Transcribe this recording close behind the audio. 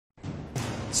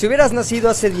Si hubieras nacido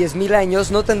hace 10.000 años,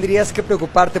 no tendrías que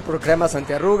preocuparte por cremas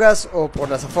antiarrugas o por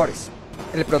las Afores.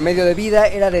 El promedio de vida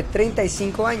era de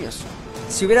 35 años.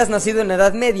 Si hubieras nacido en la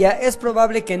Edad Media, es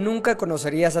probable que nunca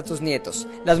conocerías a tus nietos.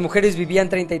 Las mujeres vivían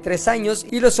 33 años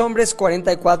y los hombres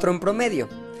 44 en promedio.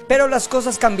 Pero las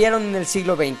cosas cambiaron en el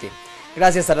siglo XX.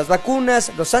 Gracias a las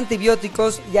vacunas, los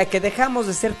antibióticos y a que dejamos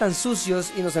de ser tan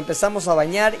sucios y nos empezamos a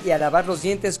bañar y a lavar los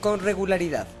dientes con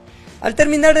regularidad. Al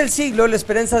terminar el siglo, la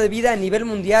esperanza de vida a nivel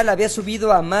mundial había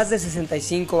subido a más de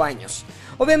 65 años.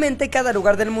 Obviamente cada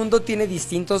lugar del mundo tiene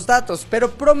distintos datos,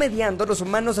 pero promediando los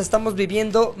humanos estamos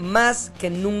viviendo más que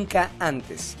nunca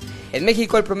antes. En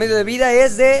México el promedio de vida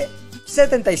es de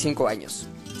 75 años.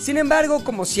 Sin embargo,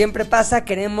 como siempre pasa,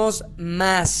 queremos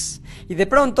más. Y de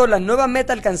pronto la nueva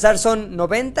meta a alcanzar son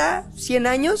 90, 100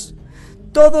 años.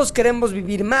 Todos queremos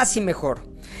vivir más y mejor.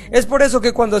 Es por eso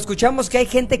que cuando escuchamos que hay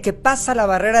gente que pasa la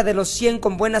barrera de los 100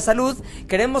 con buena salud,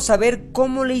 queremos saber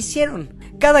cómo le hicieron.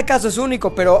 Cada caso es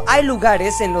único, pero hay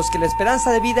lugares en los que la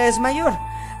esperanza de vida es mayor.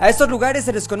 A estos lugares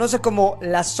se les conoce como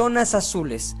las zonas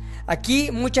azules. Aquí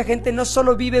mucha gente no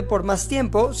solo vive por más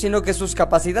tiempo, sino que sus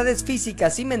capacidades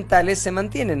físicas y mentales se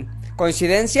mantienen.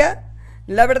 ¿Coincidencia?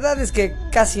 La verdad es que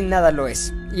casi nada lo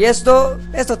es. Y esto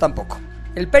tampoco.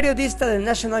 El periodista de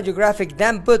National Geographic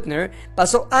Dan Buettner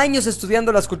pasó años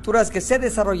estudiando las culturas que se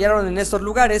desarrollaron en estos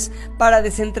lugares para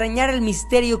desentrañar el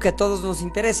misterio que a todos nos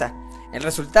interesa. El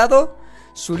resultado,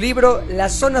 su libro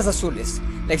Las Zonas Azules,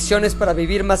 lecciones para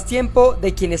vivir más tiempo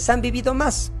de quienes han vivido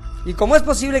más. Y como es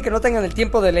posible que no tengan el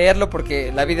tiempo de leerlo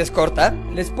porque la vida es corta,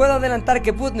 les puedo adelantar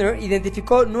que Buettner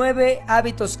identificó 9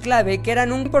 hábitos clave que eran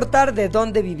no importar de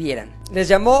dónde vivieran. Les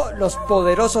llamó los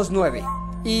poderosos 9,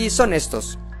 y son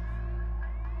estos.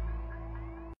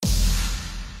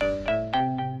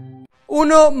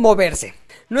 1. Moverse.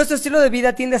 Nuestro estilo de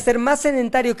vida tiende a ser más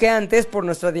sedentario que antes por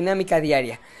nuestra dinámica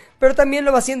diaria, pero también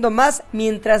lo va siendo más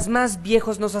mientras más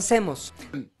viejos nos hacemos.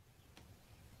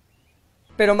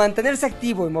 Pero mantenerse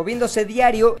activo y moviéndose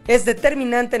diario es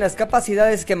determinante en las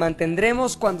capacidades que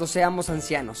mantendremos cuando seamos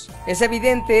ancianos. Es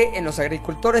evidente en los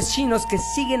agricultores chinos que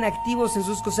siguen activos en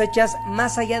sus cosechas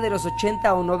más allá de los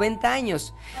 80 o 90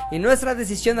 años, y nuestra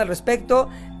decisión al respecto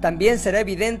también será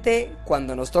evidente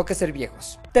cuando nos toque ser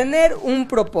viejos. Tener un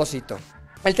propósito.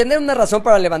 El tener una razón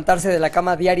para levantarse de la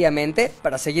cama diariamente,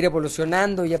 para seguir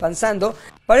evolucionando y avanzando,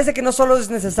 parece que no solo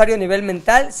es necesario a nivel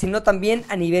mental, sino también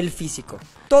a nivel físico.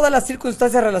 Todas las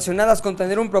circunstancias relacionadas con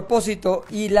tener un propósito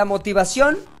y la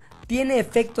motivación tiene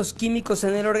efectos químicos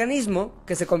en el organismo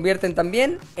que se convierten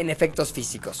también en efectos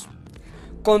físicos.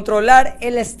 Controlar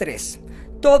el estrés.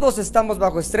 Todos estamos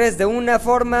bajo estrés de una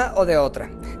forma o de otra.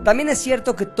 También es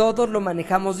cierto que todos lo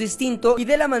manejamos distinto y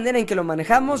de la manera en que lo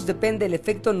manejamos depende el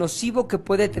efecto nocivo que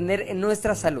puede tener en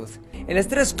nuestra salud. El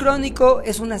estrés crónico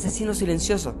es un asesino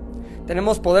silencioso.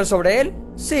 ¿Tenemos poder sobre él?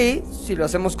 Sí, si lo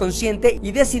hacemos consciente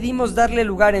y decidimos darle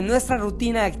lugar en nuestra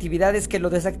rutina a actividades que lo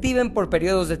desactiven por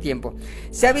periodos de tiempo.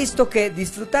 Se ha visto que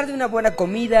disfrutar de una buena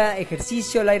comida,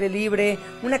 ejercicio al aire libre,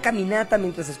 una caminata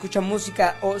mientras escucha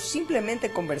música o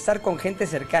simplemente conversar con gente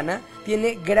cercana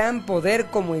tiene gran poder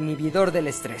como inhibidor del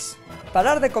estrés.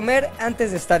 Parar de comer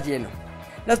antes de estar lleno.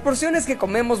 Las porciones que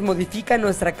comemos modifican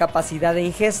nuestra capacidad de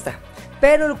ingesta,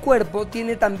 pero el cuerpo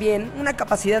tiene también una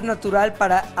capacidad natural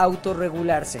para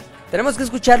autorregularse. Tenemos que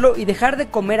escucharlo y dejar de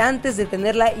comer antes de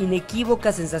tener la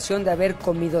inequívoca sensación de haber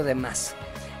comido de más.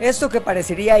 Esto que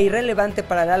parecería irrelevante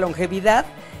para la longevidad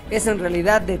es en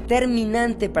realidad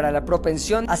determinante para la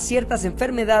propensión a ciertas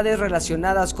enfermedades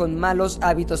relacionadas con malos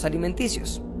hábitos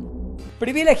alimenticios.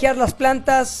 Privilegiar las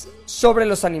plantas sobre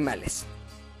los animales.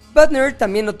 Buettner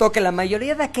también notó que la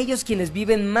mayoría de aquellos quienes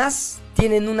viven más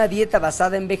tienen una dieta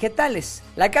basada en vegetales.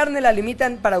 La carne la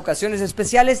limitan para ocasiones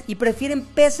especiales y prefieren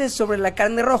peces sobre la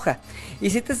carne roja.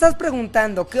 Y si te estás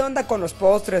preguntando qué onda con los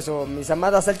postres o mis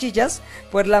amadas salchichas,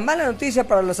 pues la mala noticia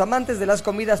para los amantes de las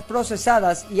comidas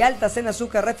procesadas y altas en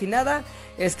azúcar refinada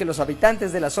es que los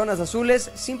habitantes de las zonas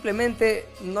azules simplemente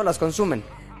no las consumen.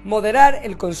 Moderar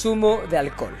el consumo de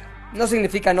alcohol. No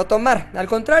significa no tomar, al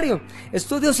contrario,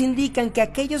 estudios indican que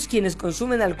aquellos quienes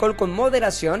consumen alcohol con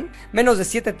moderación, menos de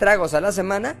 7 tragos a la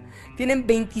semana, tienen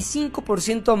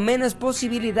 25% menos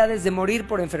posibilidades de morir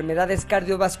por enfermedades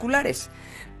cardiovasculares.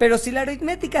 Pero si la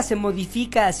aritmética se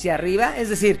modifica hacia arriba, es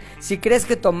decir, si crees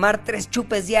que tomar 3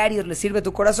 chupes diarios le sirve a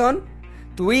tu corazón,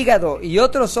 tu hígado y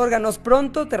otros órganos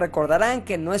pronto te recordarán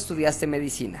que no estudiaste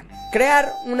medicina.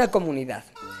 Crear una comunidad.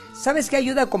 ¿Sabes qué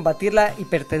ayuda a combatir la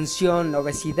hipertensión, la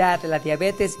obesidad, la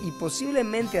diabetes y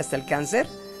posiblemente hasta el cáncer?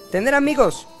 Tener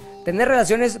amigos, tener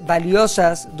relaciones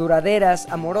valiosas, duraderas,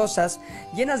 amorosas,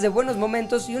 llenas de buenos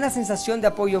momentos y una sensación de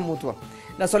apoyo mutuo.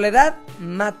 La soledad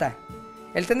mata.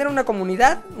 El tener una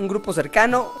comunidad, un grupo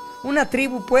cercano, una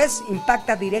tribu pues,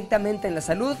 impacta directamente en la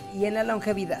salud y en la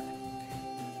longevidad.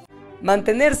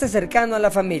 Mantenerse cercano a la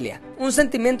familia. Un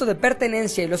sentimiento de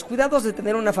pertenencia y los cuidados de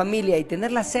tener una familia y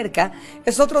tenerla cerca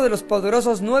es otro de los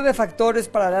poderosos 9 factores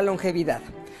para la longevidad.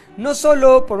 No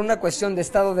solo por una cuestión de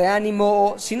estado de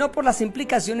ánimo, sino por las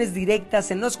implicaciones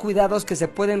directas en los cuidados que se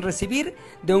pueden recibir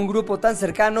de un grupo tan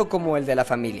cercano como el de la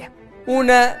familia.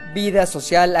 Una vida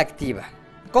social activa.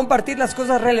 Compartir las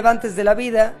cosas relevantes de la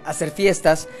vida, hacer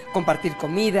fiestas, compartir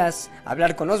comidas,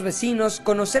 hablar con los vecinos,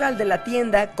 conocer al de la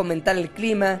tienda, comentar el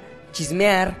clima,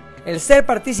 chismear. El ser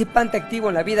participante activo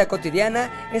en la vida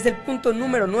cotidiana es el punto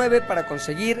número 9 para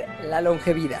conseguir la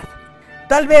longevidad.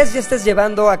 Tal vez ya estés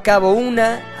llevando a cabo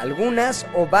algunas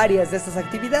o varias de estas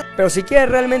actividades, pero si quieres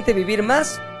realmente vivir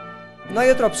más, no hay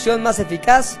otra opción más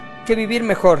eficaz que vivir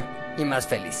mejor y más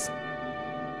feliz.